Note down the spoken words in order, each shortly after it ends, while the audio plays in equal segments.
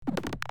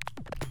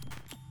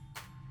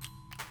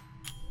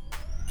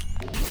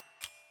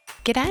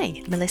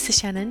G'day, Melissa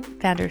Shannon,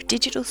 founder of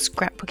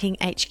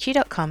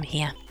digitalscrapbookinghq.com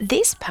here.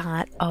 This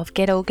part of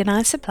Get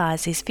Organised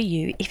Supplies is for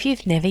you if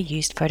you've never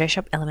used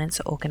Photoshop Elements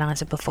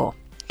Organizer before.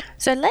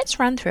 So let's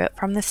run through it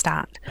from the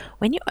start.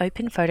 When you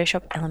open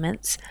Photoshop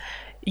Elements,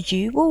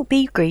 you will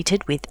be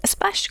greeted with a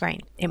splash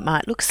screen. It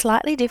might look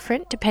slightly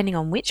different depending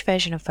on which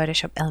version of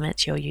Photoshop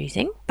Elements you're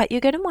using, but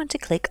you're going to want to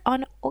click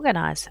on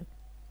Organize.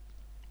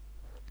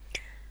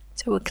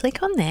 So we'll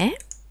click on there,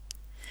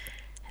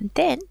 and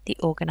then the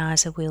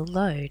organizer will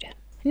load.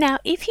 Now,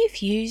 if you've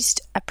used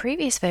a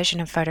previous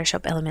version of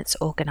Photoshop Elements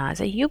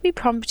Organizer, you'll be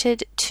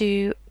prompted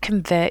to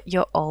convert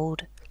your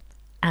old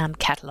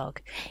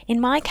catalogue.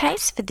 In my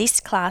case, for this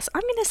class,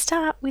 I'm going to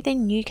start with a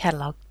new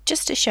catalogue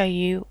just to show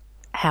you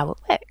how it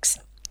works.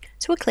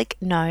 So we'll click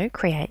No,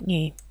 Create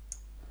New.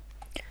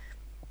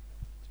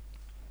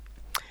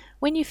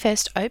 When you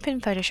first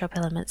open Photoshop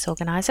Elements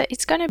Organizer,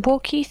 it's going to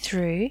walk you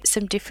through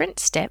some different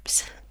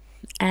steps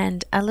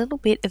and a little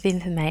bit of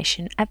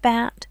information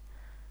about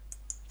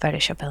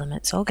Photoshop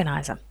Elements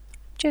Organizer.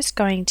 Just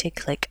going to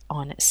click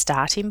on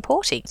Start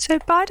Importing. So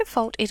by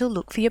default, it'll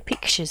look for your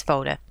pictures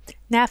folder.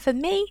 Now for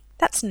me,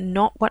 that's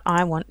not what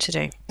I want to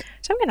do.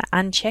 So I'm going to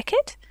uncheck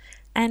it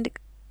and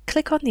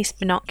click on this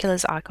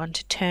binoculars icon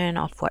to turn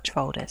off watch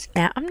folders.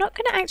 Now I'm not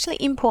going to actually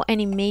import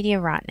any media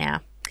right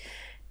now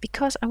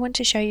because I want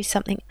to show you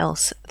something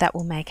else that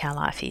will make our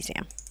life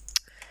easier.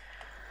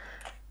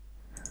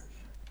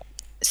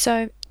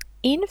 So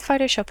in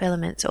Photoshop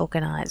Elements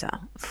Organizer,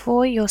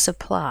 for your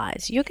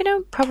supplies, you're going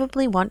to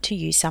probably want to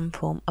use some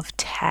form of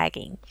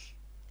tagging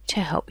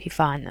to help you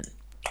find them.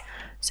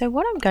 So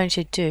what I'm going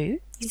to do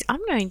is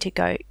I'm going to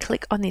go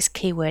click on this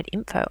keyword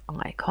info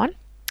icon,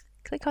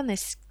 click on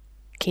this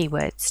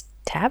keywords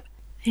tab,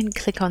 and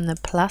click on the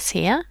plus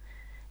here,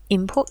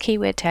 import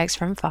keyword tags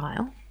from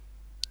file.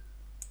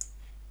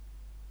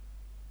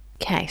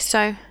 Okay, so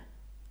I'm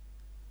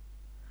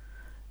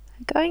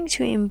going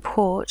to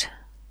import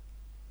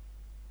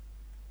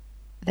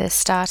the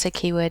starter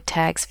keyword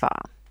tags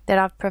file that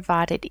I've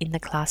provided in the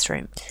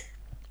classroom.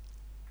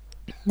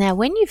 Now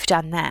when you've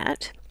done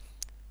that,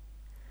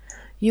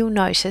 you'll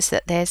notice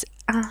that there's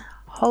a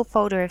whole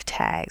folder of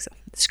tags,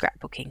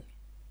 scrapbooking,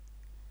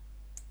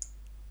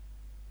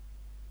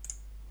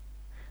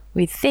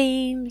 with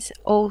themes,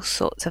 all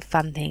sorts of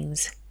fun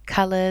things,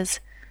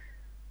 colours,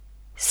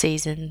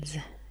 seasons,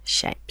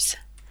 shapes,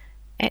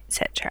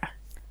 etc.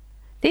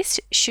 This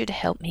should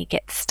help me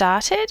get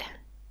started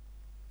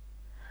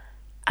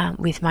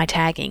with my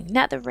tagging.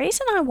 Now the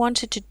reason I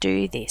wanted to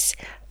do this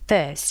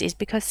first is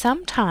because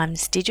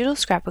sometimes digital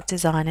scrapbook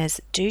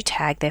designers do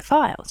tag their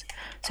files.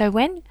 So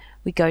when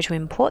we go to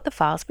import the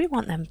files, we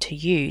want them to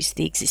use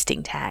the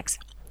existing tags.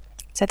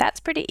 So that's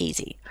pretty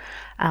easy.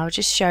 I'll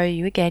just show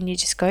you again. You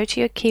just go to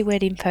your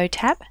keyword info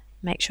tab,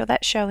 make sure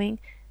that's showing,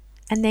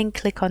 and then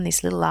click on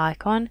this little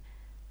icon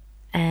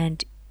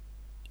and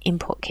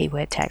import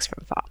keyword tags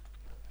from file.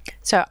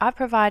 So I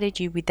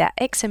provided you with that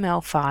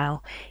XML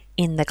file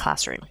in the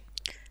classroom.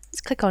 Let's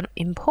click on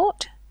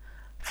Import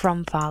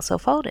from Files or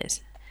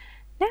Folders.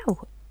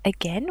 Now,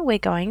 again, we're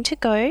going to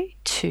go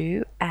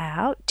to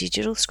our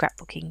digital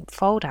scrapbooking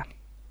folder.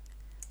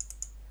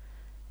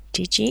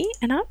 Digi,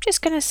 and I'm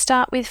just going to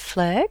start with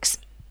Flirgs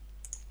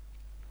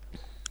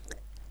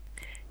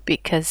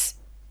because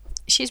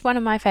she's one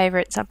of my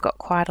favorites. I've got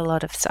quite a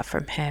lot of stuff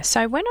from her.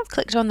 So when I've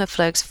clicked on the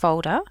Flirgs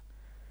folder,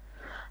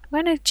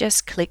 I'm going to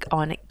just click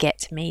on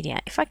Get Media.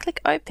 If I click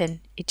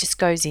Open, it just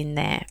goes in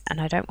there and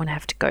I don't want to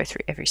have to go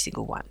through every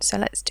single one. So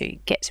let's do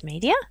Get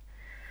Media.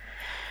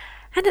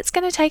 And it's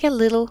going to take a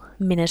little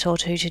minute or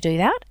two to do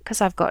that because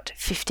I've got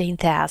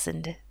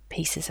 15,000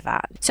 pieces of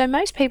art. So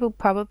most people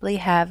probably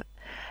have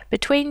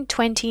between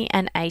 20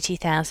 and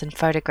 80,000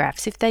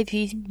 photographs if they've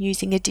been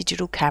using a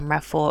digital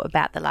camera for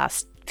about the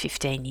last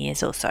 15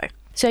 years or so.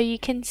 So you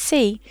can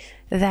see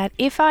that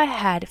if I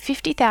had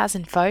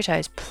 50,000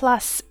 photos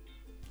plus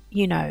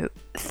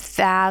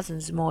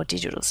thousands more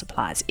digital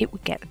supplies, it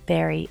would get a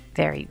very,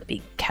 very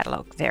big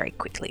catalogue very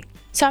quickly.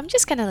 So I'm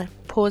just going to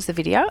pause the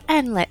video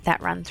and let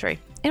that run through.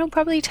 It'll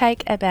probably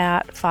take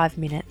about 5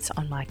 minutes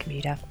on my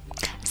computer.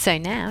 So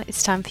now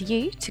it's time for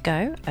you to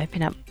go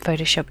open up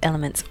Photoshop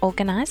Elements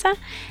Organizer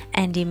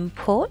and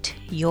import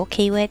your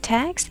keyword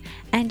tags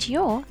and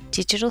your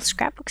digital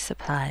scrapbook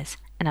supplies.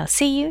 And I'll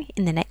see you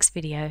in the next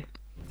video.